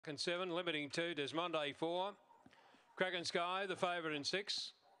And 7, limiting 2, Desmonde 4. Kraken Sky, the favourite in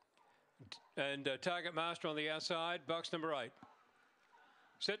 6. And Target Master on the outside, box number 8.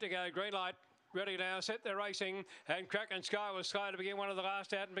 Set to go, green light. Ready now, set they're racing, and Kraken Sky was slow to begin, one of the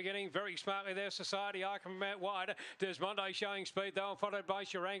last out in beginning, very smartly there, Society Icon from out wide, Desmonde showing speed, they were followed by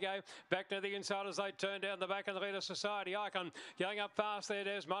Sharango, back to the inside as they turn down the back of the leader, Society Icon, going up fast there,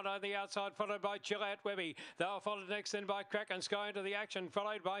 Desmonde on the outside, followed by Chillat Webby, they were followed next then by Kraken Sky into the action,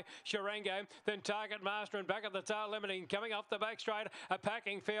 followed by Sharango, then Target Master, and back at the tail limiting, coming off the back straight, a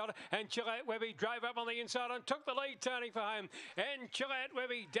packing field, and Chillat Webby drove up on the inside and took the lead, turning for home, and Chillat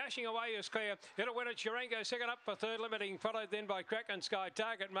Webby dashing away is clear. It'll win it. Sharango second up for third limiting, followed then by Kraken Sky,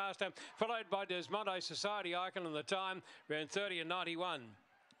 Target Master, followed by Desmonde, Society Icon, and the time ran 30 and 91.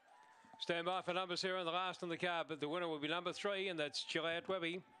 Stand by for numbers here on the last on the card, but the winner will be number 3, and that's Chillat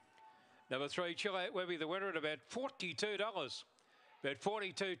Webby. Number 3, Chillat Webby, the winner at about $42. About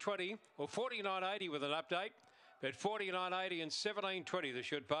 $42.20 or $49.80 with an update. About $49.80 and $17.20 they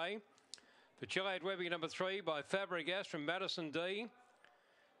should pay. For Chillat Webby, number 3 by Fabregas from Madison D.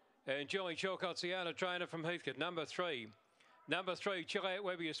 And Julie Chilcott's the owner trainer from Heathcote. Number 3. Number 3, Chillat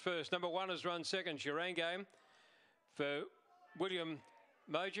Webby is first. Number 1 has run second, Sharango for William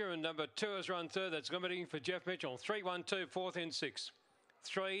Mojer. And number 2 has run third. That's limiting for Jeff Mitchell. 3, 1, 2, 4th in 6.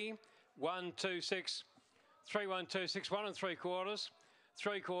 3, 1, 2, 6. 3, 1, 2, 6. 1 3/4.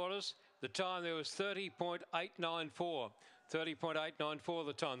 3/4. The time there was 30.894. 30.894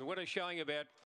 the time. The winner showing about